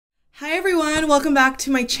Hi everyone, welcome back to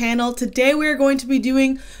my channel. Today we are going to be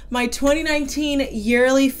doing my 2019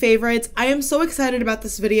 yearly favorites. I am so excited about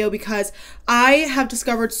this video because I have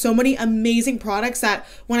discovered so many amazing products that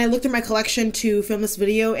when I looked at my collection to film this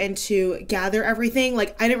video and to gather everything,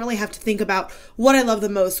 like I didn't really have to think about what I love the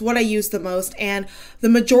most, what I use the most, and the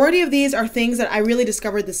majority of these are things that I really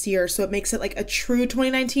discovered this year, so it makes it like a true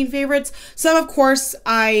 2019 favorites. Some of course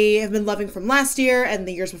I have been loving from last year and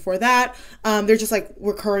the years before that. They're just like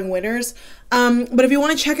recurring winners. But if you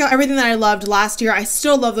want to check out everything that I loved last year, I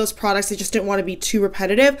still love those products. I just didn't want to be too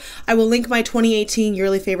repetitive. I will link my 2018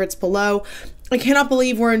 yearly favorites below. I cannot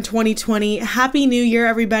believe we're in 2020. Happy New Year,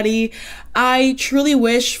 everybody. I truly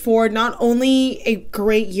wish for not only a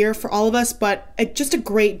great year for all of us, but just a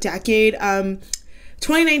great decade.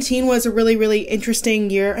 2019 was a really interesting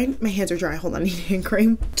year. My hands are dry. Hold on, I need hand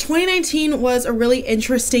cream. 2019 was a really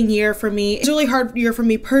interesting year for me. It's a really hard year for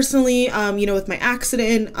me personally, you know, with my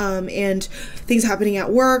accident and things happening at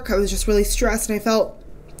work. I was just really stressed and I felt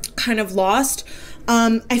kind of lost.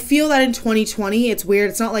 I feel that in 2020, it's weird.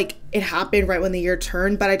 It's not like it happened right when the year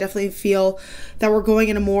turned, but I definitely feel that we're going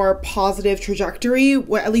in a more positive trajectory,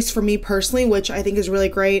 at least for me personally, which I think is really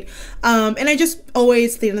great. And I just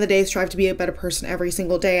always, at the end of the day, strive to be a better person every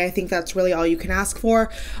single day. I think that's really all you can ask for.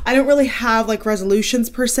 I don't really have like resolutions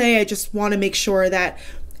per se. I just want to make sure that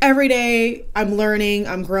every day I'm learning,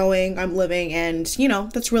 I'm growing, I'm living, and you know,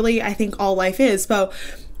 that's really, I think, all life is. So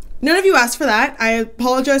none of you asked for that. I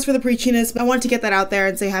apologize for the preachiness, but I wanted to get that out there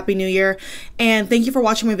and say Happy New Year. And thank you for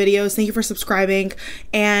watching my videos. Thank you for subscribing.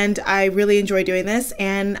 And I really enjoy doing this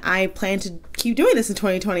and I plan to keep doing this in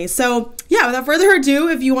 2020. So yeah, without further ado,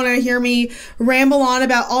 if you want to hear me ramble on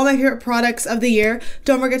about all my favorite products of the year,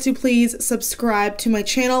 don't forget to please subscribe to my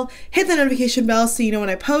channel, hit the notification bell so you know when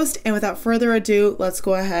I post. And without further ado, let's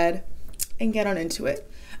go ahead and get on into it.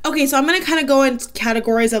 Okay, so I'm going to kind of go in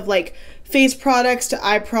categories of like face products to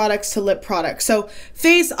eye products to lip products. So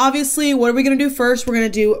face, obviously, what are we going to do first? We're going to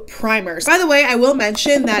do primers. By the way, I will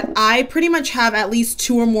mention that I pretty much have at least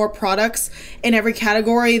 2 or more products in every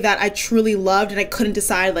category that I truly loved and I couldn't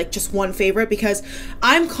decide like just one favorite because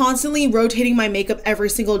I'm constantly rotating my makeup every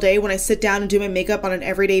single day when I sit down and do my makeup on an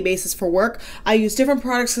everyday basis for work. I use different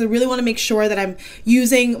products because I really want to make sure that I'm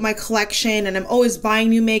using my collection and I'm always buying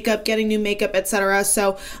new makeup, getting new makeup, etc.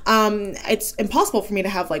 So it's impossible for me to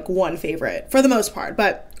have like one favorite for the most part,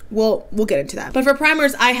 but we'll get into that. But for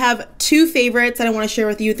primers, I have 2 favorites that I want to share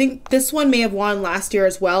with you. I think this one may have won last year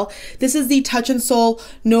as well. This is the Touch in Sol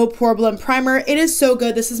No Poreblem primer. It is so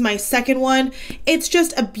good. This is my second one. It's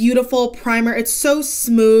just a beautiful primer. It's so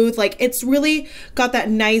smooth. Like it's really got that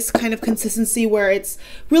nice kind of consistency where it's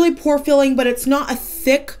really pore filling, but it's not a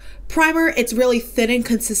thick primer. It's really thin in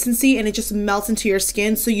consistency and it just melts into your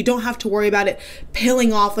skin, so you don't have to worry about it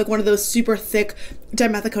peeling off like one of those super thick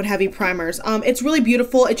dimethicone heavy primers. It's really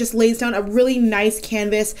beautiful. It just lays down a really nice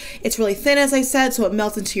canvas. It's really thin, as I said, so it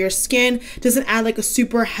melts into your skin. Doesn't add like a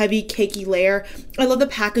super heavy cakey layer. I love the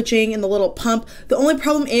packaging and the little pump. The only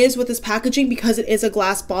problem is with this packaging, because it is a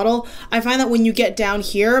glass bottle, I find that when you get down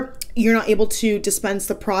here, you're not able to dispense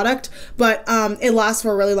the product, but it lasts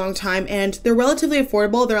for a really long time and they're relatively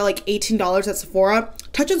affordable. They're like $18 at Sephora.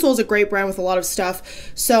 Touch in Sol is a great brand with a lot of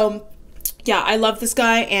stuff. So yeah, I love this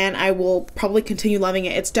guy and I will probably continue loving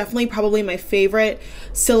it. It's definitely probably my favorite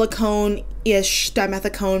silicone-ish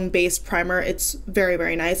dimethicone based primer. It's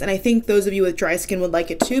very nice, and I think those of you with dry skin would like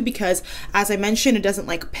it too because, as I mentioned, it doesn't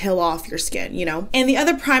like peel off your skin, you know. And the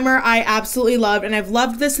other primer I absolutely loved, and I've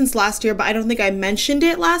loved this since last year, but I don't think I mentioned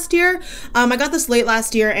it last year. I got this late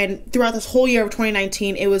last year, and throughout this whole year of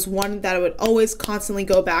 2019, it was one that I would always constantly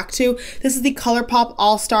go back to. This is the ColourPop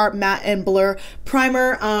All-Star Matte and Blur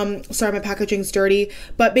Primer. Sorry, my packaging's dirty,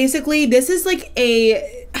 but basically this is like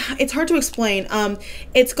it's hard to explain.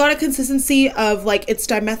 It's got a consistency of like, it's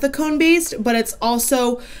dimethicone based, but it's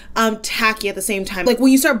also tacky at the same time. Like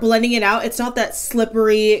when you start blending it out, it's not that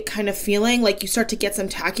slippery kind of feeling. Like you start to get some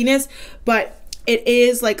tackiness, but it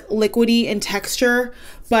is like liquidy in texture,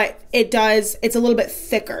 but it's a little bit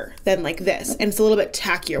thicker than like this, and it's a little bit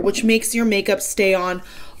tackier, which makes your makeup stay on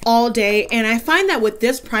all day. And I find that with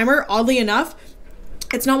this primer, oddly enough,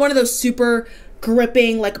 it's not one of those super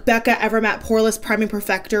gripping like Becca Evermatte Poreless Priming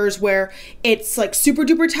Perfectors where it's like super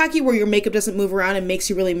duper tacky where your makeup doesn't move around and makes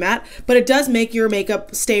you really matte, but it does make your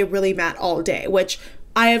makeup stay really matte all day, which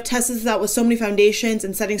I have tested this out with so many foundations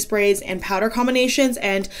and setting sprays and powder combinations,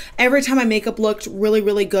 and every time my makeup looked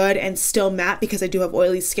really good and still matte because I do have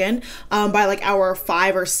oily skin by like hour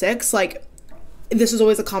 5 or 6, like this is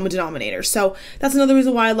always a common denominator. So that's another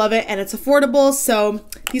reason why I love it, and it's affordable. So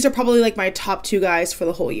these are probably like my top 2 guys for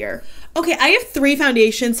the whole year. Okay, I have 3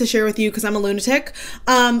 foundations to share with you because I'm a lunatic.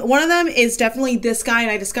 One of them is definitely this guy,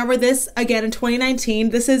 and I discovered this again in 2019.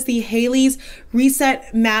 This is the Haley's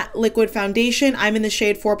Reset Matte Liquid Foundation. I'm in the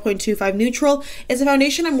shade 4.25 Neutral. It's a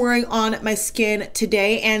foundation I'm wearing on my skin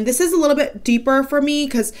today, and this is a little bit deeper for me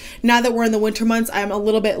because now that we're in the winter months, I'm a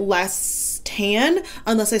little bit less tan,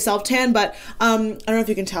 unless I self tan, but I don't know if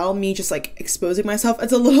you can tell me just like exposing myself.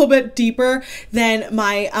 It's a little bit deeper than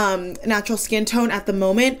my natural skin tone at the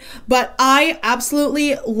moment, but I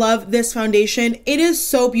absolutely love this foundation. It is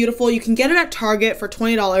so beautiful. You can get it at Target for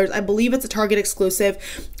 $20. I believe it's a Target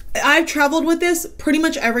exclusive. I've traveled with this pretty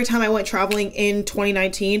much every time I went traveling in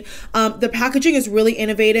 2019. The packaging is really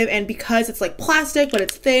innovative, and because it's like plastic but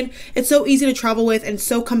it's thin, it's so easy to travel with and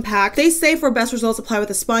so compact. They say for best results, apply with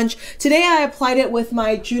a sponge. Today I applied it with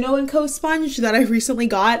my Juno & Co sponge that I recently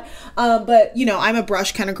got, but you know, I'm a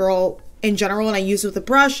brush kind of girl in general, and I use it with a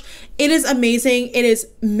brush. It is amazing. It is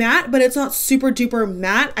matte, but it's not super duper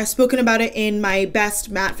matte. I've spoken about it in my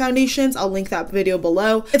best matte foundations. I'll link that video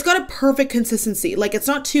below. It's got a perfect consistency. Like, it's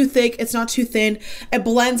not too thick, it's not too thin. It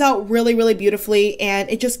blends out really, really beautifully, and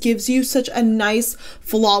it just gives you such a nice,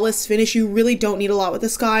 flawless finish. You really don't need a lot with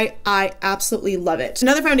this guy. I absolutely love it.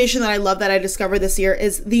 Another foundation that I love that I discovered this year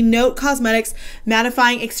is the Note Cosmetics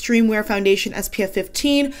Mattifying Extreme Wear Foundation SPF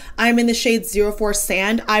 15. I'm in the shade 04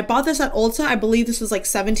 Sand. I bought this at Ulta. I believe this was like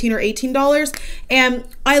 $17 or $18, and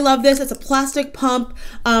I love this. It's a plastic pump.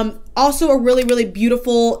 Also a really, really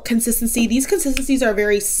beautiful consistency. These consistencies are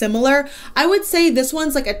very similar. I would say this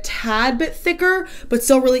one's like a tad bit thicker, but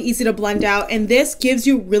still really easy to blend out, and this gives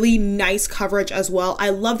you really nice coverage as well. I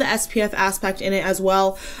love the SPF aspect in it as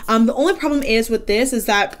well. The only problem is with this is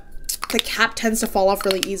that the cap tends to fall off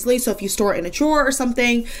really easily, so if you store it in a drawer or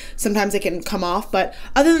something, sometimes it can come off. But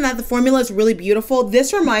other than that, the formula is really beautiful.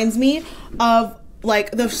 This reminds me of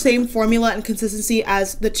like the same formula and consistency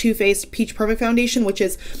as the Too Faced Peach Perfect Foundation, which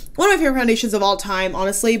is one of my favorite foundations of all time,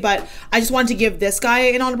 honestly. But I just wanted to give this guy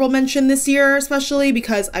an honorable mention this year, especially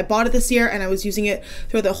because I bought it this year and I was using it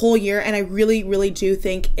through the whole year, and I really, really do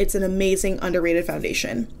think it's an amazing underrated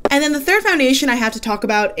foundation. And then the third foundation I have to talk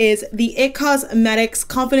about is the IT Cosmetics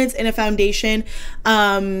Confidence in a Foundation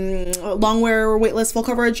Long Wear Weightless Full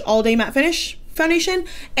Coverage All Day Matte Finish foundation.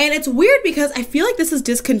 And it's weird because I feel like this is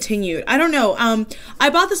discontinued. I don't know. I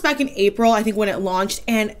bought this back in April, I think, when it launched,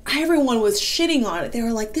 and everyone was shitting on it. They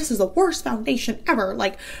were like, this is the worst foundation ever.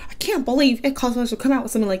 Like, I can't believe IT Cosmetics would come out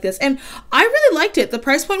with something like this. And I really liked it. The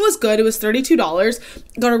price point was good. It was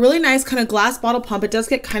 $32. Got a really nice kind of glass bottle pump. It does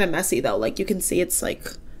get kind of messy though. Like, you can see it's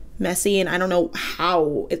like messy, and I don't know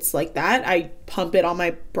how it's like that. I pump it on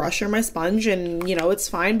my brush or my sponge, and you know, it's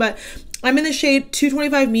fine. But I'm in the shade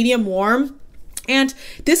 225 Medium Warm, and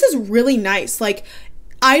this is really nice. Like,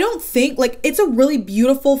 I don't think, like, it's a really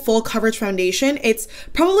beautiful full coverage foundation. It's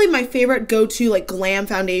probably my favorite go-to like glam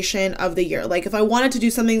foundation of the year. Like, if I wanted to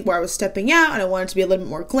do something where I was stepping out and I wanted to be a little bit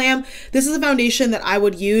more glam, this is a foundation that I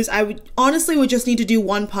would use. I would honestly just need to do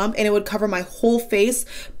one pump and it would cover my whole face,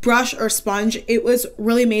 brush or sponge. It was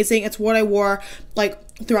really amazing. It's what I wore like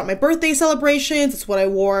throughout my birthday celebrations. It's what I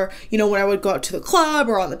wore, you know, when I would go out to the club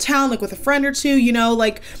or on the town, like with a friend or two, you know.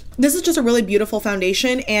 Like, this is just a really beautiful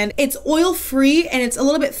foundation, and it's oil free and it's a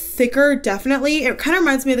little bit thicker. Definitely, it kind of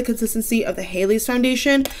reminds me of the consistency of the Haley's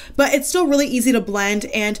foundation, but it's still really easy to blend.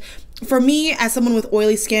 And for me, as someone with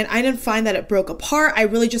oily skin, I didn't find that it broke apart. I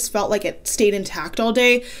really just felt like it stayed intact all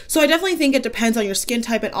day. So I definitely think it depends on your skin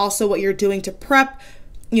type and also what you're doing to prep,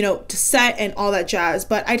 you know, to set and all that jazz.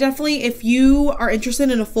 But I definitely, if you are interested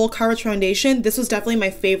in a full coverage foundation, this was definitely my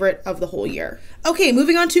favorite of the whole year. Okay,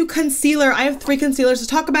 moving on to concealer. I have 3 concealers to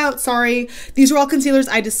talk about. Sorry, these are all concealers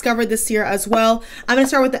I discovered this year as well. I'm gonna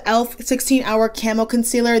start with the e.l.f. 16-Hour Camo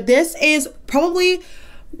Concealer. This is probably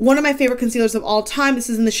one of my favorite concealers of all time. This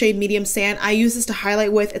is in the shade Medium Sand. I use this to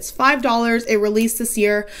highlight with. It's $5. It released this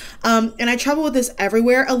year, and I travel with this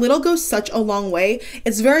everywhere. A little goes such a long way.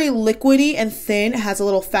 It's very liquidy and thin. It has a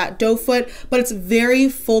little fat doe foot, but it's very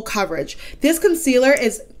full coverage. This concealer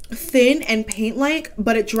is thin and paint-like,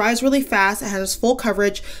 but it dries really fast. It has full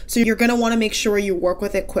coverage, so you're gonna want to make sure you work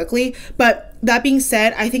with it quickly. But that being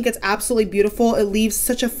said, I think it's absolutely beautiful. It leaves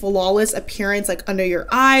such a flawless appearance like under your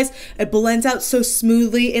eyes. It blends out so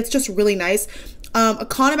smoothly. It's just really nice. A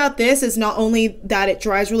con about this is not only that it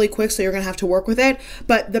dries really quick, so you're gonna have to work with it,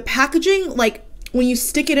 but the packaging, like when you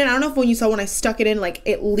stick it in, I don't know if when you saw when I stuck it in, like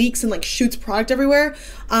it leaks and like shoots product everywhere.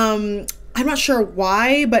 I'm not sure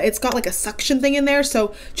why, but it's got like a suction thing in there,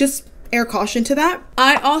 so just air caution to that.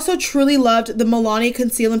 I also truly loved the Milani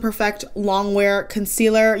Conceal and Perfect Longwear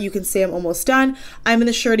Concealer. You can see I'm almost done. I'm in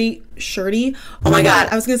the shirty. Oh my God.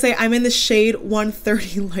 I was gonna say I'm in the shade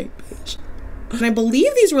 130 light beige. And I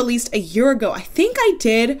believe these released a year ago. I think I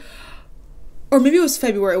did, or maybe it was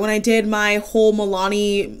February when I did my whole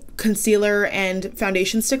Milani concealer and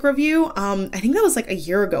foundation stick review. I think that was like a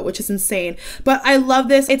year ago, which is insane. But I love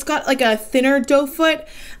this. It's got like a thinner doe foot.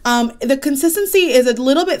 The consistency is a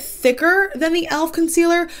little bit thicker than the e.l.f.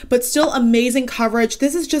 concealer, but still amazing coverage.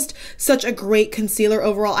 This is just such a great concealer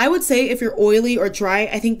overall. I would say if you're oily or dry,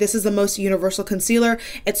 I think this is the most universal concealer.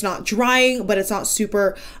 It's not drying, but it's not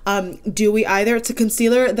super dewy either. It's a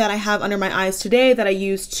concealer that I have under my eyes today that I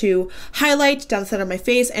use to highlight down the center of my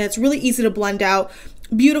face, and it's really easy to blend out.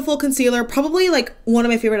 Beautiful concealer, probably like one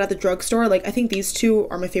of my favorite at the drugstore. Like I think these two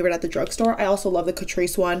are my favorite at the drugstore. I also love the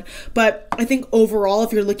Catrice one, but I think overall,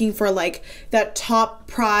 if you're looking for like that top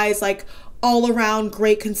prize, like all around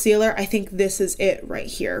great concealer, I think this is it right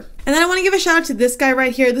here. And then I want to give a shout out to this guy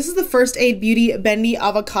right here. This is the First Aid Beauty Bendy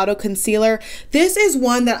Avocado Concealer. This is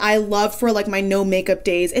one that I love for like my no makeup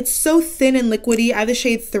days. It's so thin and liquidy. I have the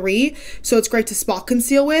shade 3, so it's great to spot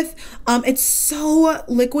conceal with. It's so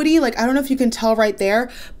liquidy, like I don't know if you can tell right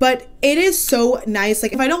there, but it is so nice.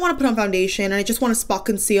 Like if I don't want to put on foundation and I just want to spot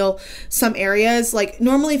conceal some areas, like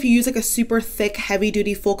normally if you use like a super thick, heavy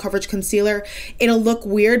duty, full coverage concealer, it'll look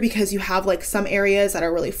weird because you have like some areas that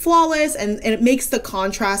are really flawless and it makes the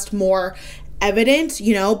contrast more evident,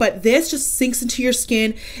 you know, but this just sinks into your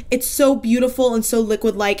skin. It's so beautiful and so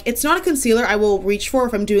liquid-like. It's not a concealer I will reach for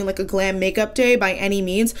if I'm doing like a glam makeup day by any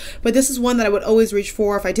means, but this is one that I would always reach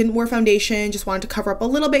for if I didn't wear foundation, just wanted to cover up a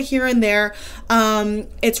little bit here and there.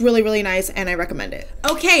 It's really, really nice and I recommend it.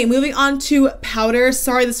 Okay, moving on to powders.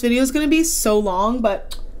 Sorry, this video is going to be so long,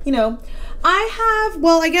 but you know, I have,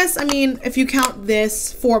 well, I guess, I mean, if you count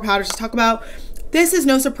this 4 powders to talk about, this is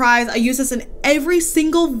no surprise. I use this in every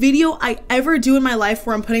single video I ever do in my life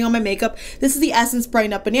where I'm putting on my makeup. This is the Essence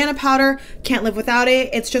Brighten Up Banana Powder. Can't live without it.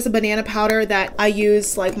 It's just a banana powder that I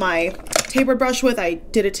use like my tapered brush with. I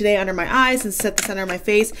did it today under my eyes and set the center of my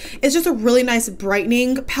face. It's just a really nice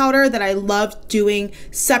brightening powder that I love doing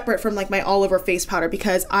separate from like my all over face powder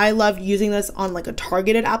because I love using this on like a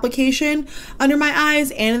targeted application under my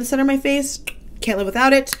eyes and in the center of my face. Can't live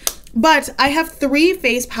without it. But I have 3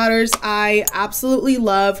 face powders I absolutely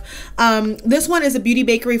love. This one is a Beauty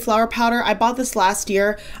Bakerie flower powder. I bought this last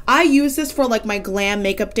year. I use this for like my glam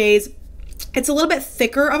makeup days. It's a little bit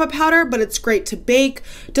thicker of a powder, but it's great to bake.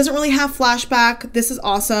 Doesn't really have flashback. This is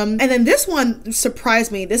awesome. And then this one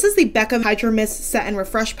surprised me. This is the Becca Hydramist Set and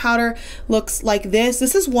Refresh powder. Looks like this.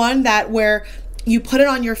 This is one that where you put it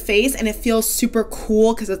on your face and it feels super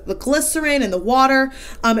cool because of the glycerin and the water.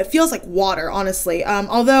 It feels like water, honestly.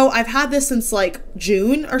 Although I've had this since like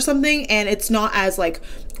June or something and it's not as like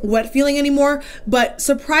wet feeling anymore, but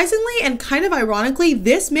surprisingly and kind of ironically,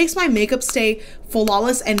 this makes my makeup stay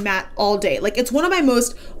flawless and matte all day. Like it's one of my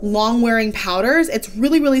most long wearing powders. It's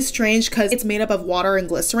really, really strange because it's made up of water and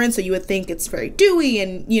glycerin, so you would think it's very dewy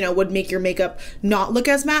and, you know, would make your makeup not look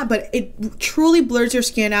as matte, but it truly blurs your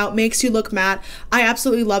skin out, makes you look matte. I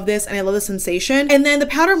absolutely love this and I love the sensation. And then the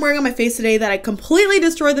powder I'm wearing on my face today that I completely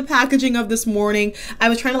destroyed the packaging of this morning, I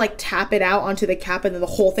was trying to like tap it out onto the cap and then the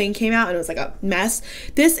whole thing came out and it was like a mess.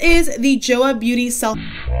 This is the Joah Beauty Selfie.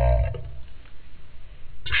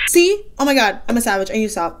 See? Oh my God, I'm a savage. I need to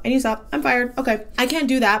stop. I need to stop. I'm fired. Okay, I can't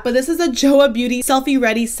do that. But this is a Joah Beauty Selfie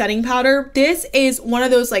Ready Setting Powder. This is one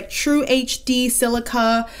of those like true HD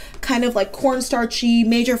silica, kind of like cornstarchy,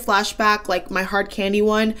 major flashback, like my hard candy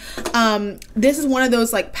one. This is one of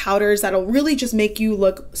those like powders that'll really just make you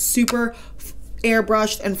look super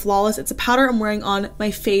airbrushed and flawless. It's a powder I'm wearing on my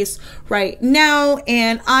face right now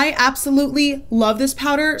and I absolutely love this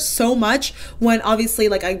powder so much when obviously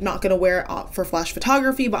like I'm not gonna wear it for flash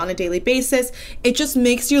photography, but on a daily basis it just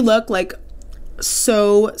makes you look like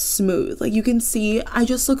so smooth. Like you can see I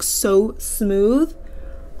just look so smooth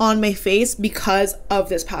on my face because of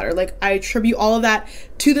this powder. Like I attribute all of that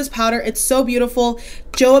to this powder. It's so beautiful.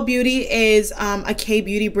 Joah Beauty is a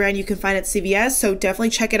K-beauty brand you can find at CVS, so definitely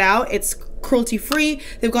check it out. It's cruelty free.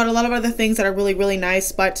 They've got a lot of other things that are really, really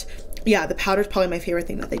nice, but yeah, the powder is probably my favorite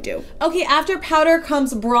thing that they do. Okay, after powder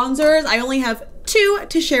comes bronzers. I only have 2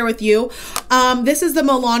 to share with you. This is the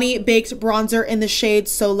Milani Baked Bronzer in the shade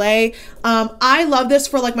Soleil. I love this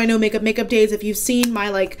for like my no makeup days. If you've seen my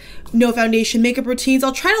like no foundation makeup routines.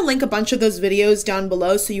 I'll try to link a bunch of those videos down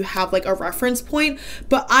below so you have like a reference point.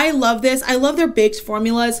 But I love this. I love their baked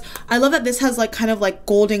formulas. I love that this has like kind of like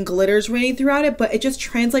golden glitters raining throughout it, but it just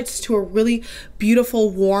translates to a really beautiful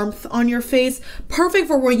warmth on your face. Perfect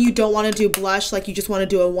for when you don't want to do blush, like you just want to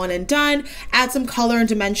do a one and done, add some color and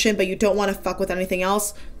dimension, but you don't want to fuck with anything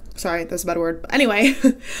else. Sorry, that's a bad word. But anyway,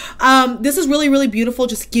 this is really, really beautiful.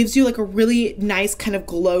 Just gives you like a really nice kind of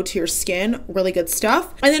glow to your skin. Really good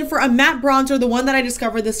stuff. And then for a matte bronzer, the one that I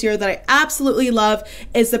discovered this year that I absolutely love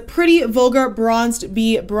is the Pretty Vulgar Bronzed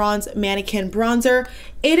Bee Bronze Mannequin Bronzer.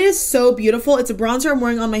 It is so beautiful. It's a bronzer I'm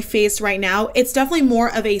wearing on my face right now. It's definitely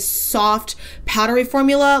more of a soft, powdery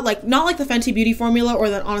formula, like not like the Fenty Beauty formula or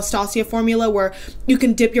the Anastasia formula where you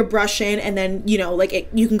can dip your brush in and then, you know, like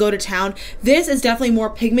you can go to town. This is definitely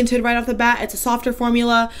more pigmented right off the bat. It's a softer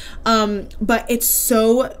formula, but it's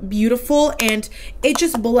so beautiful and it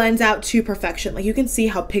just blends out to perfection. Like you can see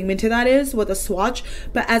how pigmented that is with a swatch,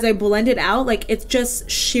 but as I blend it out, like it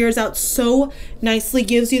just shears out so nicely,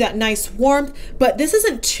 gives you that nice warmth, but this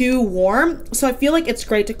isn't too warm, so I feel like it's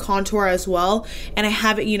great to contour as well. And I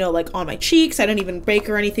have it, you know, like on my cheeks. I didn't even bake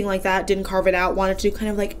or anything like that, didn't carve it out. Wanted to do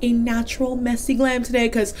kind of like a natural messy glam today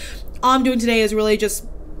because all I'm doing today is really just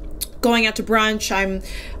going out to brunch. I'm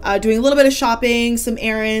doing a little bit of shopping, some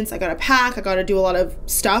errands. I gotta pack, I gotta do a lot of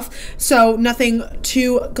stuff. So nothing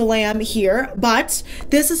too glam here, but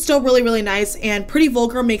this is still really, really nice. And Pretty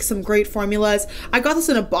Vulgar makes some great formulas. I got this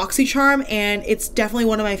in a BoxyCharm and it's definitely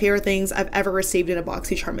one of my favorite things I've ever received in a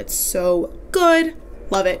BoxyCharm. It's so good.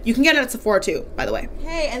 Love it. You can get it at Sephora too, by the way.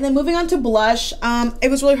 Okay, and then moving on to blush.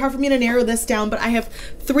 It was really hard for me to narrow this down, but I have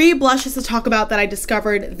 3 blushes to talk about that I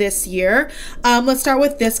discovered this year. Let's start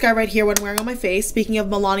with this guy right here when wearing on my face. Speaking of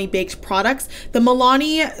Milani baked products, the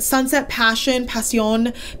Milani Sunset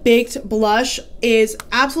Passione baked blush is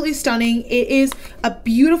absolutely stunning. It is a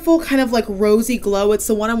beautiful kind of like rosy glow. It's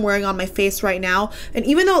the one I'm wearing on my face right now. And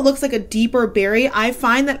even though it looks like a deeper berry, I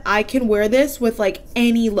find that I can wear this with like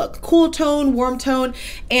any look. Cool tone, warm tone.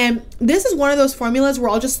 And this is one of those formulas where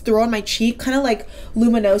I'll just throw on my cheek, kind of like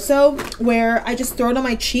Luminoso, where I just throw it on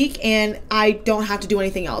my cheek and I don't have to do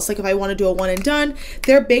anything else. Like if I want to do a one and done,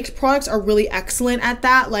 their baked products are really excellent at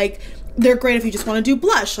that. Like they're great if you just want to do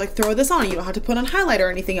blush, like throw this on. You don't have to put on highlighter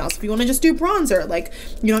or anything else. If you want to just do bronzer, like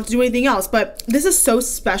you don't have to do anything else. But this is so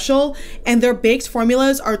special, and their baked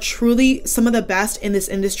formulas are truly some of the best in this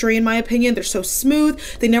industry, in my opinion. They're so smooth.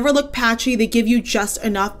 They never look patchy. They give you just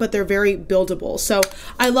enough, but they're very buildable. So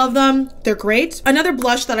I love them. They're great. Another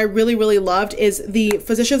blush that I really, really loved is the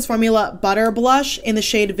Physicians Formula Butter Blush in the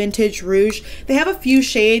shade Vintage Rouge. They have a few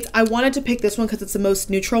shades. I wanted to pick this one because it's the most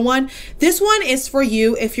neutral one. This one is for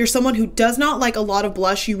you if you're someone who does not like a lot of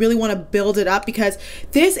blush. You really want to build it up because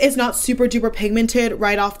this is not super duper pigmented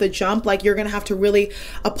right off the jump. Like you're gonna have to really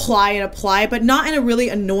apply, but not in a really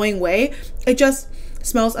annoying way. It just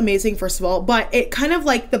smells amazing, first of all, but it kind of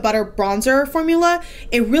like the butter bronzer formula,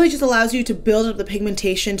 it really just allows you to build up the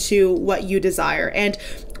pigmentation to what you desire. And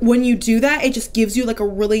when you do that, it just gives you like a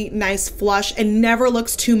really nice flush and never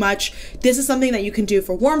looks too much. This is something that you can do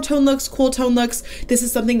for warm tone looks, cool tone looks. This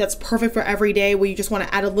is something that's perfect for every day where you just want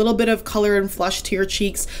to add a little bit of color and flush to your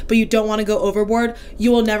cheeks, but you don't want to go overboard. You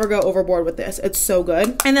will never go overboard with this. It's so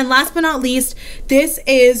good. And then last but not least, this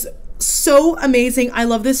is so amazing. I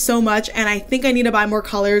love this so much, and I think I need to buy more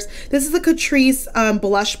colors. This is the Catrice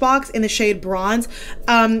blush box in the shade Bronze.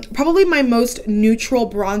 Probably my most neutral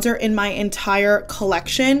bronzer in my entire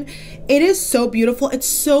collection. It is so beautiful. It's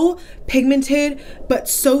so pigmented, but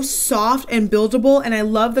so soft and buildable, and I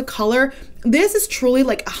love the color. This is truly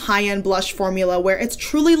like a high-end blush formula where it's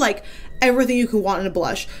truly like everything you could want in a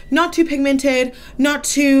blush. Not too pigmented, not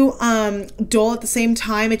too dull at the same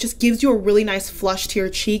time. It just gives you a really nice flush to your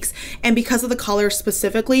cheeks, and because of the color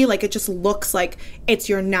specifically, like it just looks like it's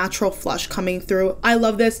your natural flush coming through. I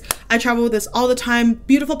love this. I travel with this all the time.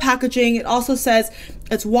 Beautiful packaging. It also says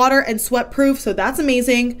it's water and sweat proof, so that's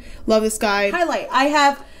amazing. Love this guy. Highlight. I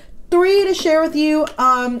have 3 to share with you.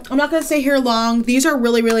 I'm not gonna stay here long. These are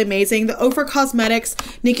really, really amazing. The Ofra Cosmetics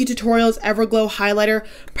NikkieTutorials Everglow highlighter,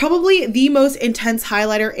 probably the most intense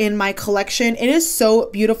highlighter in my collection. It is so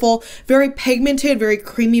beautiful, very pigmented, very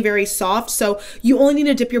creamy, very soft. So you only need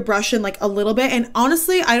to dip your brush in like a little bit. And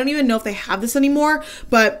honestly, I don't even know if they have this anymore,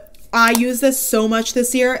 but I use this so much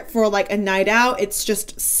this year for like a night out. It's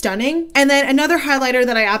just stunning. And then another highlighter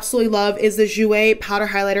that I absolutely love is the Jouer powder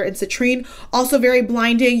highlighter in Citrine. Also very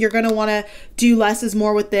blinding. You're gonna wanna do less is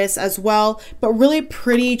more with this as well, but really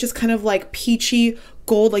pretty, just kind of like peachy,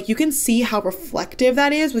 gold, like you can see how reflective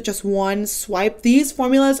that is with just one swipe. These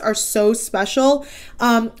formulas are so special.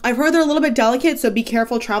 I've heard they're a little bit delicate, so be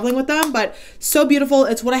careful traveling with them, but so beautiful.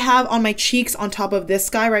 It's what I have on my cheeks on top of this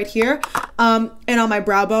guy right here, and on my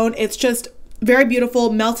brow bone. It's just very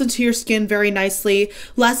beautiful, melts into your skin very nicely.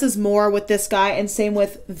 Less is more with this guy, and same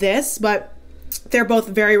with this, but they're both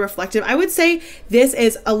very reflective. I would say this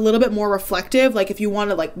is a little bit more reflective. Like if you want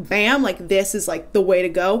to like bam, like this is like the way to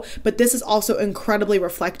go, but this is also incredibly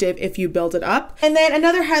reflective if you build it up. And then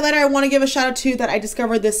another highlighter I want to give a shout out to that I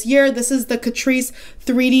discovered this year. This is the Catrice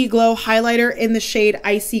 3D Glow highlighter in the shade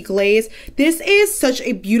Icy Glaze. This is such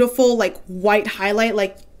a beautiful like white highlight.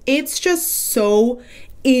 Like it's just so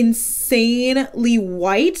insanely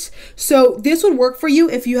white. So this would work for you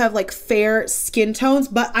if you have like fair skin tones,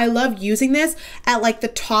 but I love using this at like the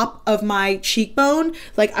top of my cheekbone.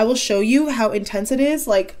 Like I will show you how intense it is,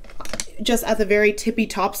 like just at the very tippy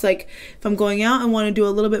tops. Like if I'm going out and want to do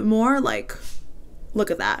a little bit more, like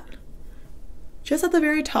look at that, just at the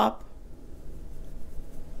very top,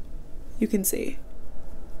 you can see.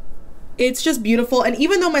 It's just beautiful. And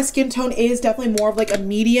even though my skin tone is definitely more of like a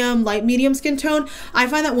medium, light medium skin tone, I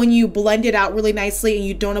find that when you blend it out really nicely and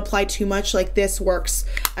you don't apply too much, like this works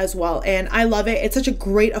as well. And I love it. It's such a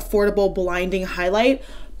great, affordable, blinding highlight.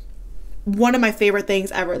 One of my favorite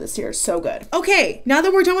things ever this year. So good. Okay, now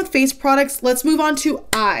that we're done with face products, let's move on to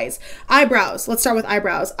eyes. Eyebrows. Let's start with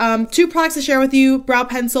eyebrows. Two products to share with you: brow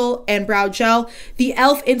pencil and brow gel. The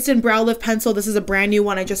e.l.f. Instant Brow Lift Pencil, this is a brand new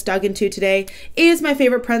one I just dug into today, is my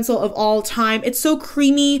favorite pencil of all time. It's so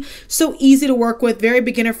creamy, so easy to work with, very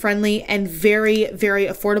beginner friendly, and very, very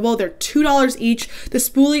affordable. They're $2 each. The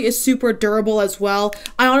spoolie is super durable as well.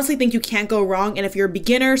 I honestly think you can't go wrong. And if you're a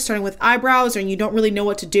beginner starting with eyebrows and you don't really know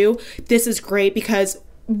what to do, this is great, because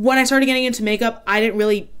when I started getting into makeup, I didn't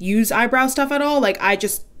really use eyebrow stuff at all. Like I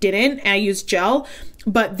just didn't, and I used gel.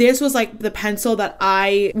 But this was like the pencil that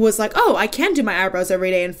I was like, oh, I can do my eyebrows every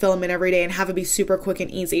day and fill them in every day and have it be super quick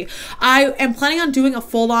and easy. I am planning on doing a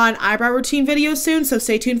full-on eyebrow routine video soon, so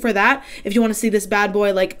stay tuned for that if you want to see this bad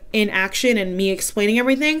boy like in action and me explaining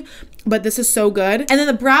everything. But this is so good. And then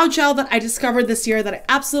the brow gel that I discovered this year that I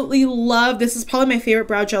absolutely love. This is probably my favorite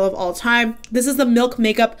brow gel of all time. This is the Milk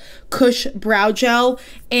Makeup Kush Brow Gel.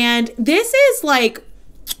 And this is like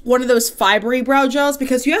one of those fibery brow gels,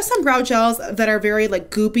 because you have some brow gels that are very like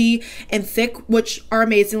goopy and thick, which are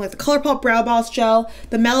amazing, like the ColourPop Brow Boss Gel,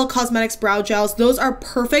 the Mellow Cosmetics brow gels. Those are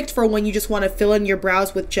perfect for when you just want to fill in your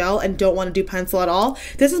brows with gel and don't want to do pencil at all.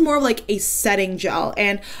 This is more of like a setting gel,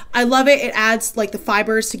 and I love it. It adds like the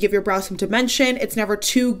fibers to give your brows some dimension. It's never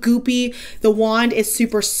too goopy. The wand is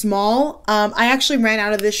super small. I actually ran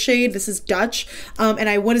out of this shade. This is Dutch, and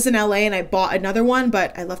I was in LA and I bought another one,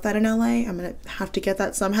 but I left that in LA. I'm gonna have to get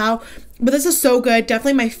that somehow. But this is so good.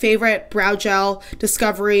 Definitely my favorite brow gel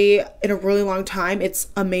discovery in a really long time. It's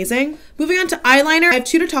amazing. Moving on to eyeliner, I have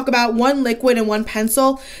two to talk about, one liquid and one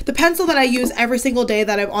pencil. The pencil that I use every single day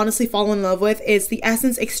that I've honestly fallen in love with is the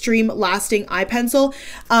Essence Extreme Lasting Eye Pencil.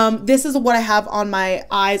 This is what I have on my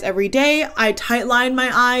eyes every day. I tightline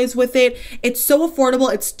my eyes with it. It's so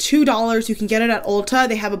affordable. It's $2. You can get it at Ulta.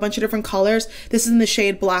 They have a bunch of different colors. This is in the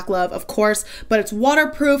shade Black Love, of course, but it's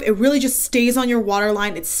waterproof. It really just stays on your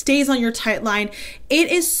waterline. It stays on your tight line.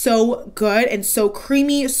 It is so good and so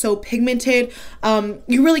creamy, so pigmented.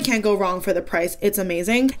 You really can't go wrong for the price. It's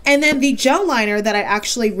amazing. And then the gel liner that I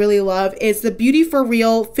actually really love is the Beauty For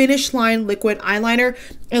Real Finish Line Liquid Eyeliner.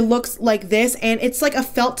 It looks like this, and it's like a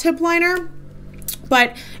felt tip liner,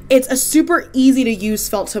 but it's a super easy to use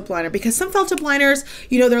felt tip liner, because some felt tip liners,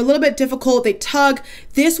 you know, they're a little bit difficult, they tug.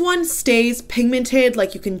 This one stays pigmented,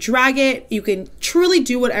 like you can drag it, you can truly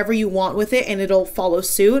do whatever you want with it and it'll follow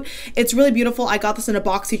suit. It's really beautiful. I got this in a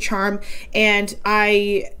BoxyCharm, and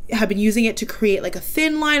I have been using it to create like a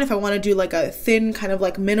thin line if I want to do like a thin kind of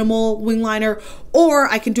like minimal wing liner, or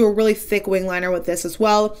I can do a really thick wing liner with this as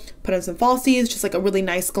well. Put in some falsies, just like a really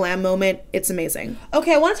nice glam moment. It's amazing.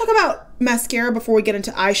 Okay, I want to talk about mascara before we get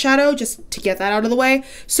into eyeshadow, just to get that out of the way.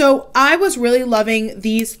 So I was really loving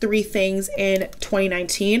these three things in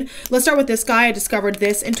 2019. Let's start with this guy. I discovered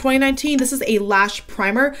this in 2019. This is a lash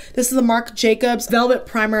primer. This is the Marc Jacobs Velvet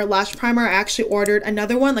Primer Lash Primer. I actually ordered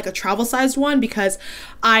another one, like a travel sized one, because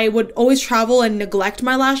I would always travel and neglect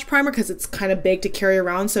my lash primer because it's kind of big to carry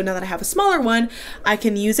around. So now that I have a smaller one, I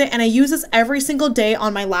can use it, and I use this every single day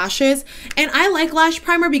on my lashes. And I like lash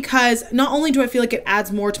primer because not only do I feel like it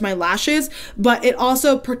adds more to my lashes, but it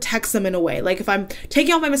also protects them in a way. Like if I'm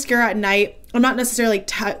taking off my mascara at night, I'm not necessarily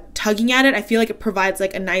tugging at it. I feel like it provides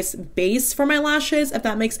like a nice base for my lashes, if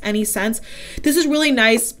that makes any sense. This is really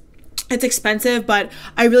nice. It's expensive, but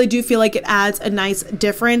I really do feel like it adds a nice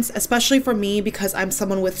difference, especially for me because I'm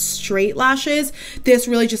someone with straight lashes. This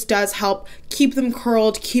really just does help keep them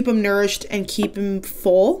curled, keep them nourished, and keep them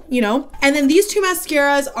full, you know? And then these two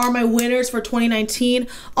mascaras are my winners for 2019.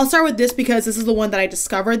 I'll start with this because this is the one that I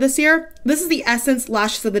discovered this year. This is the Essence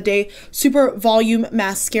Lashes of the Day Super Volume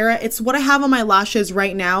Mascara. It's what I have on my lashes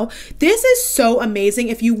right now. This is so amazing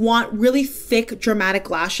if you want really thick, dramatic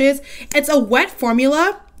lashes. It's a wet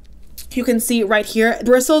formula. You can see right here,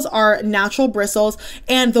 bristles are natural bristles,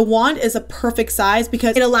 and the wand is a perfect size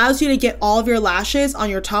because it allows you to get all of your lashes on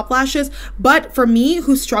your top lashes. But for me,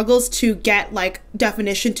 who struggles to get like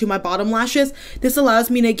definition to my bottom lashes, this allows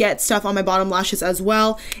me to get stuff on my bottom lashes as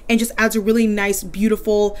well, and just adds a really nice,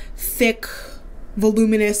 beautiful, thick,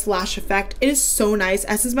 voluminous lash effect. It is so nice.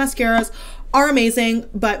 Essence mascaras are amazing,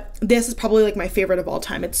 but this is probably like my favorite of all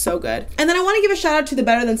time. It's so good. And then I want to give a shout out to the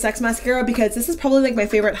Better Than Sex mascara because this is probably like my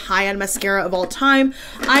favorite high-end mascara of all time.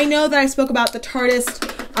 I know that I spoke about the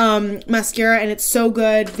Tarteist mascara and it's so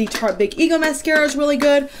good. The Tarte Big Ego mascara is really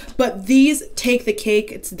good, but these take the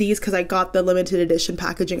cake. It's these because I got the limited edition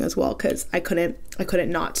packaging as well because I couldn't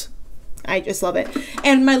not. I just love it.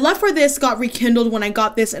 And my love for this got rekindled when I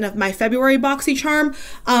got this in my February BoxyCharm.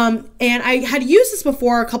 And I had used this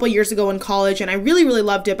before a couple years ago in college and I really, really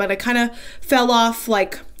loved it, but I kind of fell off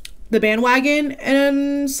like the bandwagon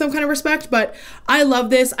in some kind of respect, but I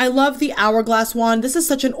love this. I love the Hourglass wand. This is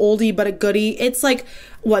such an oldie, but a goodie. It's like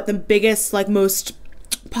what the biggest, like most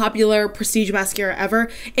popular prestige mascara ever.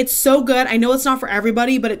 It's so good. I know it's not for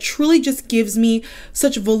everybody, but it truly just gives me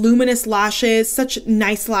such voluminous lashes, such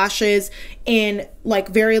nice lashes in like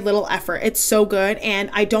very little effort. It's so good, and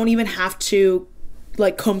I don't even have to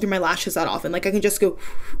like comb through my lashes that often. Like I can just go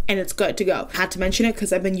and it's good to go. Had to mention it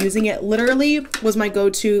because I've been using it. Literally was my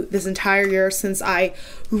go-to this entire year since I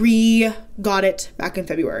got it back in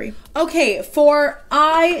February. Okay, for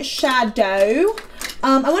eyeshadow,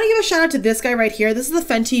 I want to give a shout out to this guy right here. This is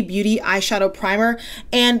the Fenty Beauty eyeshadow primer,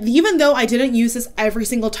 and even though I didn't use this every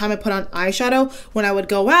single time I put on eyeshadow, when I would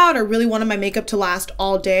go out or really wanted my makeup to last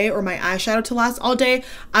all day or my eyeshadow to last all day,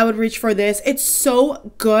 I would reach for this. It's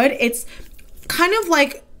so good. It's kind of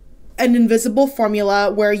like an invisible formula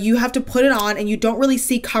where you have to put it on and you don't really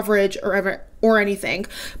see coverage or anything,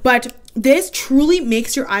 but this truly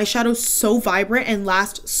makes your eyeshadow so vibrant and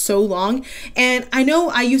last so long. And I know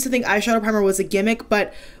I used to think eyeshadow primer was a gimmick,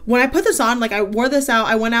 but when I put this on, like I wore this out,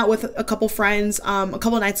 I went out with a couple friends a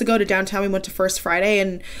couple nights ago to downtown. We went to First Friday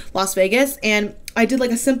in Las Vegas, and I did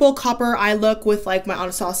like a simple copper eye look with like my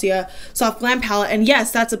Anastasia Soft Glam palette. And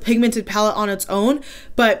yes, that's a pigmented palette on its own,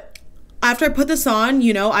 but after I put this on,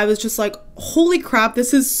 you know, I was just like, holy crap,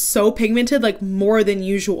 this is so pigmented, like more than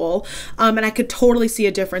usual. And I could totally see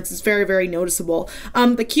a difference. It's very, very noticeable.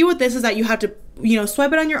 The key with this is that you have to, you know,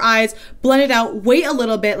 swipe it on your eyes, blend it out, wait a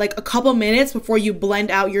little bit, like a couple minutes before you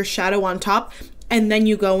blend out your shadow on top. And then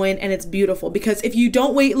you go in and it's beautiful, because if you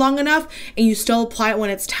don't wait long enough and you still apply it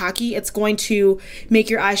when it's tacky, it's going to make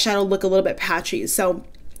your eyeshadow look a little bit patchy. So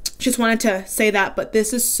just wanted to say that, but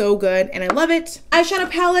this is so good and I love it.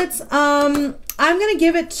 Eyeshadow palettes, I'm gonna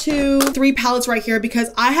give it to 3 palettes right here because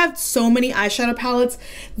I have so many eyeshadow palettes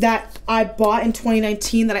that I bought in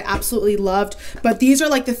 2019 that I absolutely loved, but these are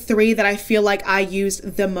like the 3 that I feel like I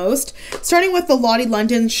used the most. Starting with the Lottie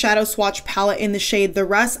London Shadow Swatch palette in the shade The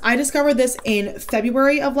Rust. I discovered this in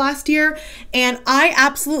February of last year, and I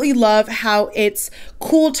absolutely love how it's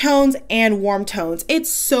cool tones and warm tones. It's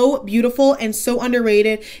so beautiful and so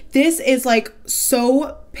underrated. This is like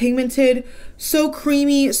so pigmented, so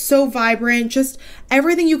creamy, so vibrant, just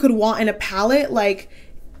everything you could want in a palette. Like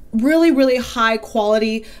really, really high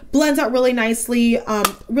quality, blends out really nicely,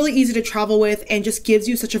 really easy to travel with, and just gives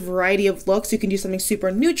you such a variety of looks. You can do something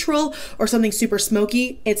super neutral or something super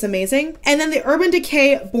smoky. It's amazing. And then the Urban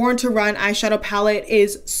Decay Born to Run eyeshadow palette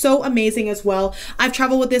is so amazing as well. I've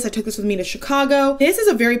traveled with this. I took this with me to Chicago. This is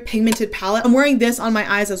a very pigmented palette. I'm wearing this on my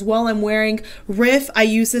eyes as well. I'm wearing Riff. I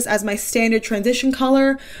use this as my standard transition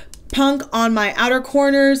color. Punk on my outer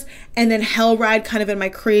corners, and then Hell Ride kind of in my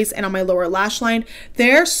crease and on my lower lash line.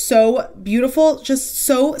 They're so beautiful, just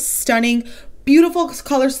so stunning. Beautiful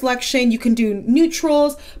color selection. You can do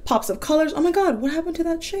neutrals, pops of colors. Oh my god, what happened to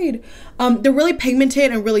that shade? They're really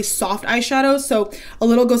pigmented and really soft eyeshadows, so a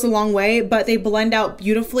little goes a long way, but they blend out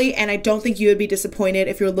beautifully, and I don't think you would be disappointed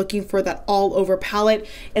if you're looking for that all over palette.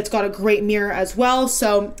 It's got a great mirror as well,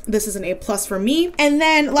 so this is an A+ for me. And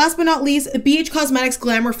then last but not least, the BH Cosmetics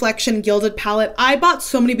Glam Reflection Gilded palette. I bought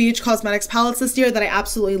so many BH Cosmetics palettes this year that I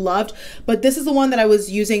absolutely loved, but this is the one that I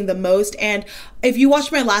was using the most. And if you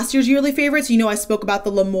watched my last year's yearly favorites, you know I spoke about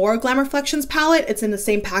the L'Amour Glamour Reflections palette. It's in the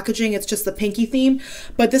same packaging, it's just the pinky theme,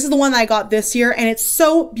 but this is the one that I got this year, and it's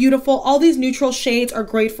so beautiful. All these neutral shades are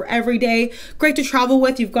great for every day, great to travel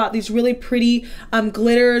with. You've got these really pretty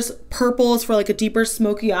glitters, purples for like a deeper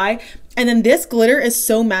smoky eye. And then this glitter is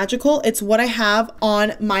so magical. It's what I have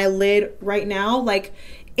on my lid right now. Like,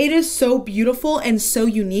 it is so beautiful and so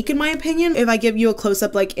unique in my opinion. If I give you a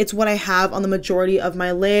close-up, like, it's what I have on the majority of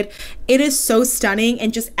my lid. It is so stunning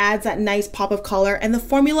and just adds that nice pop of color, and the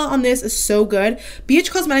formula on this is so good.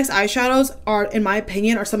 BH Cosmetics eyeshadows are, in my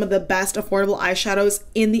opinion, are some of the best affordable eyeshadows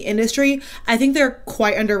in the industry. I think they're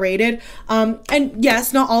quite underrated. And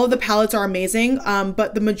yes, not all of the palettes are amazing,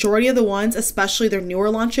 but the majority of the ones, especially their newer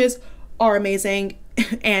launches, are amazing,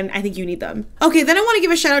 and I think you need them. Okay, then I want to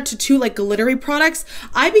give a shout out to two like glittery products.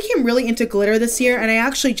 I became really into glitter this year, and I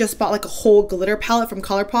actually just bought like a whole glitter palette from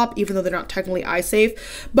ColourPop, even though they're not technically eye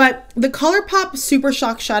safe. But the ColourPop Super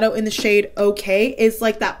Shock Shadow in the shade OK is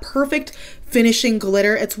like that perfect finishing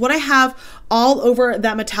glitter. It's what I have all over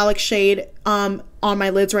that metallic shade on my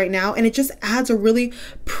lids right now, and it just adds a really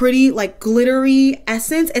pretty like glittery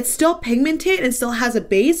essence. It's still pigmented and still has a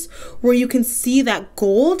base where you can see that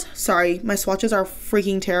gold. Sorry, my swatches are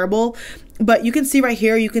freaking terrible, but you can see right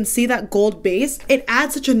here, you can see that gold base. It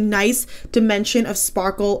adds such a nice dimension of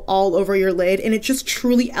sparkle all over your lid, and it just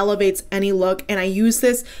truly elevates any look. And I use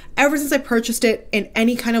this ever since I purchased it in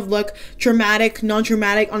any kind of look, dramatic,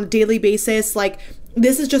 non-dramatic, on a daily basis. Like,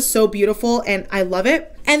 this is just so beautiful and I love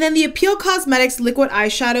it. And then the Appeal Cosmetics liquid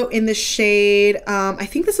eyeshadow in the shade, I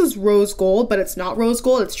think this is rose gold, but it's not rose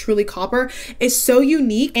gold, it's truly copper. It's so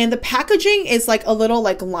unique, and the packaging is like a little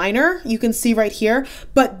like liner, you can see right here,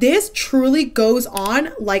 but this truly goes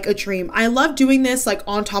on like a dream. I love doing this like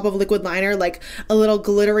on top of liquid liner, like a little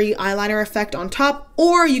glittery eyeliner effect on top,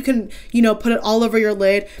 or you can, you know, put it all over your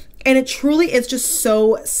lid. And it truly is just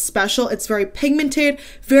so special. It's very pigmented,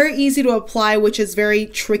 very easy to apply, which is very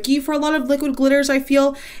tricky for a lot of liquid glitters, I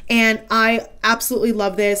feel. And I absolutely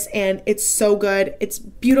love this, and it's so good. It's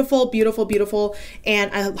beautiful, beautiful, beautiful.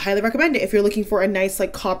 And I highly recommend it if you're looking for a nice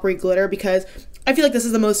like coppery glitter, because I feel like this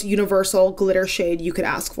is the most universal glitter shade you could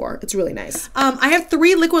ask for. It's really nice. I have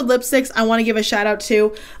 3 liquid lipsticks I want to give a shout out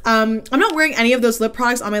to. I'm not wearing any of those lip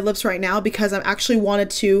products on my lips right now because I actually wanted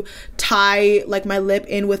to tie like my lip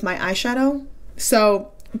in with my eyeshadow.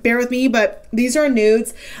 So bear with me, but these are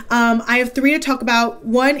nudes. I have 3 to talk about.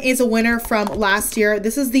 One is a winner from last year.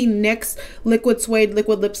 This is the NYX Liquid Suede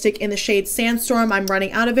liquid lipstick in the shade Sandstorm. I'm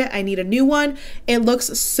running out of it. I need a new one. It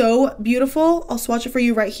looks so beautiful. I'll swatch it for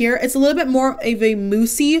you right here. It's a little bit more of a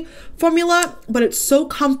moussey formula, but it's so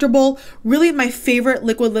comfortable. Really my favorite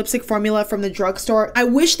liquid lipstick formula from the drugstore. I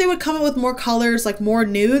wish they would come up with more colors, like more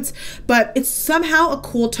nudes, but it's somehow a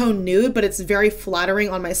cool tone nude, but it's very flattering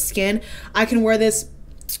on my skin. I can wear this,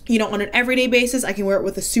 you know, on an everyday basis. I can wear it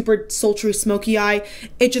with a super sultry smoky eye.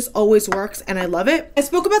 It just always works, and I love it. I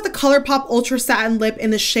spoke about the ColourPop Ultra Satin Lip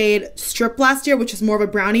in the shade Strip last year, which is more of a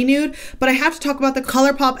brownie nude, but I have to talk about the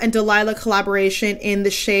ColourPop and Delilah collaboration in the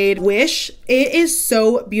shade Wish. It is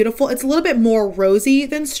so beautiful. It's a little bit more rosy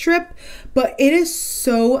than Strip, but it is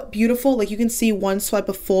so beautiful. Like, you can see one swipe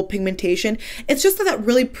of full pigmentation. It's just that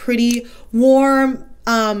really pretty, warm,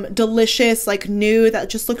 delicious like nude that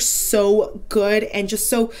just looks so good and just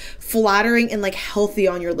so flattering and like healthy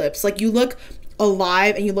on your lips. Like, you look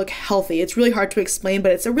alive and you look healthy. It's really hard to explain,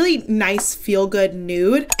 but it's a really nice feel good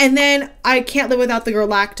nude. And then I can't live without the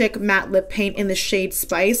Galactic matte lip paint in the shade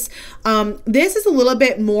Spice. This is a little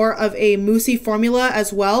bit more of a moussey formula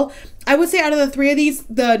as well. I would say out of the 3 of these,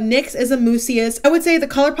 the NYX is the moussiest. I would say the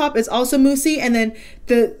ColourPop is also moussey, and then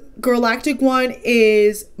the Galactic one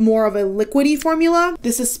is more of a liquidy formula.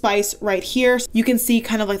 This is Spice right here. You can see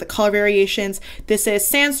kind of like the color variations. This is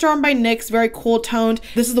Sandstorm by NYX, very cool toned.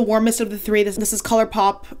 This is the warmest of the 3. This is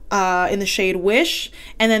ColourPop in the shade Wish.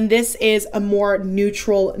 And then this is a more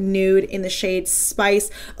neutral nude in the shade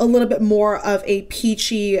Spice, a little bit more of a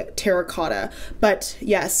peachy terracotta. But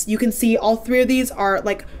yes, you can see all 3 of these are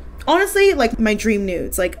like, honestly, like my dream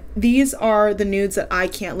nudes. Like, these are the nudes that I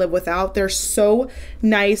can't live without. They're so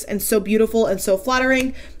nice and so beautiful and so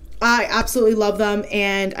flattering. I absolutely love them,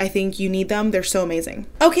 and I think you need them. They're so amazing.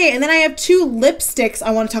 Okay, and then I have 2 lipsticks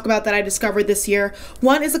I want to talk about that I discovered this year.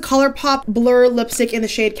 One is a ColourPop Blur lipstick in the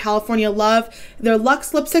shade California Love. Their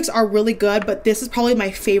Luxe lipsticks are really good, but this is probably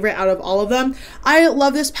my favorite out of all of them. I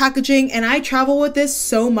love this packaging, and I travel with this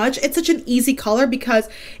so much. It's such an easy color because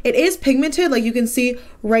it is pigmented, like you can see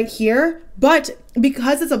right here, but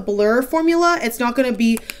because it's a blur formula, it's not going to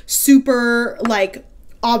be super like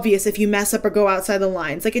obvious if you mess up or go outside the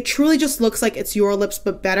lines. Like, it truly just looks like it's your lips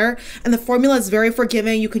but better, and the formula is very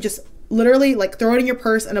forgiving. You can just literally like throw it in your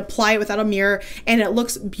purse and apply it without a mirror, and it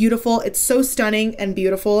looks beautiful. It's so stunning and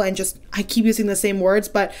beautiful, and just, I keep using the same words,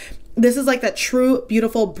 but this is like that true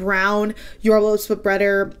beautiful brown Your Lips But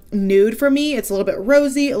Better nude for me. It's a little bit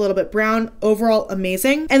rosy, a little bit brown, overall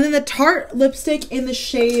amazing. And then the Tarte lipstick in the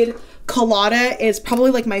shade Colada is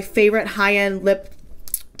probably like my favorite high-end lip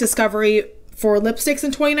discovery for lipsticks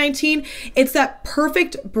in 2019. It's that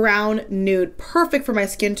perfect brown nude, perfect for my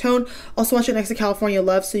skin tone. I'll swatch it next to California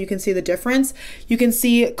Love so you can see the difference. You can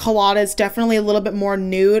see Colada is definitely a little bit more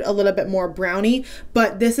nude, a little bit more browny,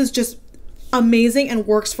 but this is just amazing and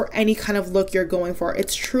works for any kind of look you're going for.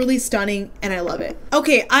 It's truly stunning and I love it.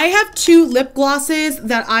 Okay, I have two lip glosses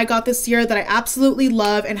that I got this year that I absolutely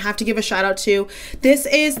love and have to give a shout out to. This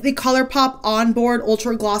is the ColourPop Onboard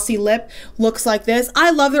Ultra Glossy Lip. Looks like this.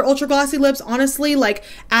 I love their ultra glossy lips, honestly. Like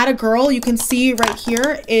At a Girl, you can see right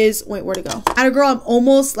here is, wait, where'd it go? At a Girl, I'm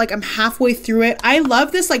almost like, I'm halfway through it. I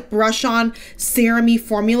love this like brush on serum-y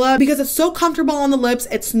formula because it's so comfortable on the lips.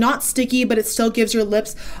 It's not sticky, but it still gives your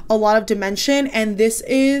lips a lot of dimension. And this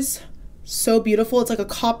is so beautiful. It's like a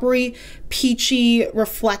coppery, peachy,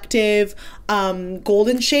 reflective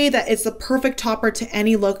golden shade that is the perfect topper to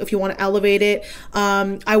any look if you want to elevate it.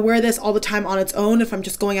 I wear this all the time on its own if I'm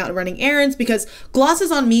just going out and running errands, because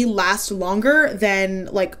glosses on me last longer than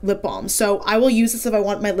like lip balm. So I will use this if I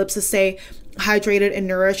want my lips to stay hydrated and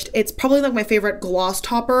nourished. It's probably like my favorite gloss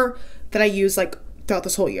topper that I use like throughout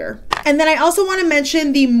this whole year. And then I also want to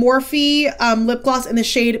mention the Morphe lip gloss in the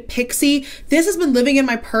shade Pixie. This has been living in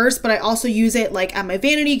my purse, but I also use it like at my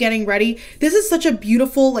vanity getting ready. This is such a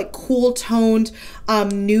beautiful, like cool toned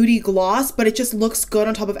nudie gloss, but it just looks good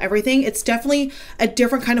on top of everything. It's definitely a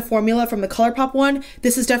different kind of formula from the ColourPop one.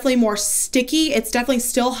 This is definitely more sticky. It's definitely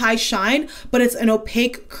still high shine, but it's an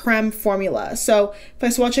opaque creme formula. So if I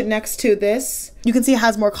swatch it next to this, you can see it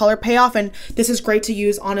has more color payoff, and this is great to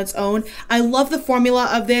use on its own. I love the formula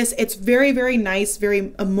of this. It's very, very nice,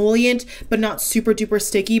 very emollient, but not super duper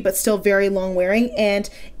sticky, but still very long wearing. And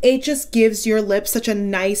it just gives your lips such a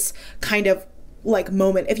nice kind of like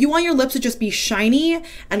moment. If you want your lips to just be shiny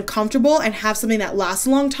and comfortable and have something that lasts a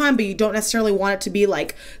long time, but you don't necessarily want it to be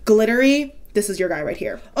like glittery, this is your guy right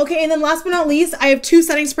here. Okay, and then last but not least, I have two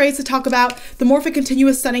setting sprays to talk about. The Morphe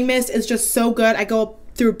Continuous Setting Mist is just so good. I go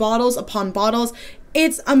through bottles upon bottles.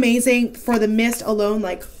 It's amazing for the mist alone,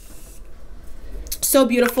 like so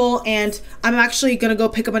beautiful. And I'm actually gonna go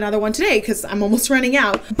pick up another one today because I'm almost running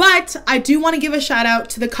out. But I do want to give a shout out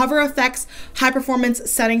to the Cover FX High Performance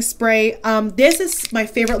Setting Spray. This is my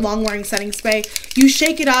favorite long wearing setting spray. You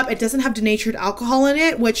shake it up, it doesn't have denatured alcohol in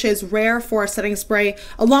it, which is rare for a setting spray,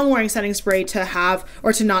 a long wearing setting spray to have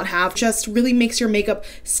or to not have. Just really makes your makeup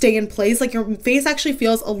stay in place. Like your face actually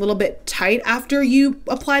feels a little bit tight after you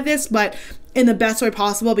apply this, but in the best way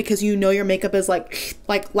possible, because you know your makeup is like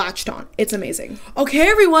latched on. It's amazing. Okay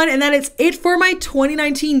everyone, and that is it for my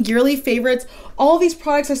 2019 yearly favorites. All these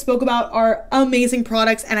products I spoke about are amazing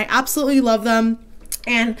products and I absolutely love them.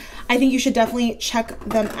 And I think you should definitely check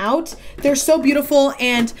them out. They're so beautiful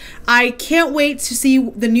and I can't wait to see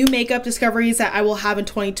the new makeup discoveries that I will have in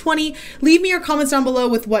 2020. Leave me your comments down below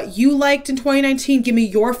with what you liked in 2019. Give me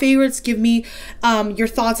your favorites. Give me your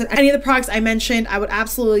thoughts on any of the products I mentioned. I would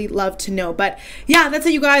absolutely love to know. But yeah, that's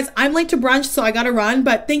it you guys. I'm late to brunch, so I gotta run.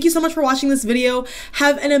 But thank you so much for watching this video.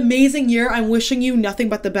 Have an amazing year. I'm wishing you nothing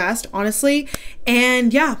but the best, honestly.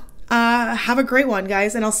 And yeah. Have a great one,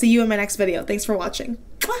 guys, and I'll see you in my next video. Thanks for watching.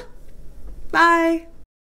 Bye.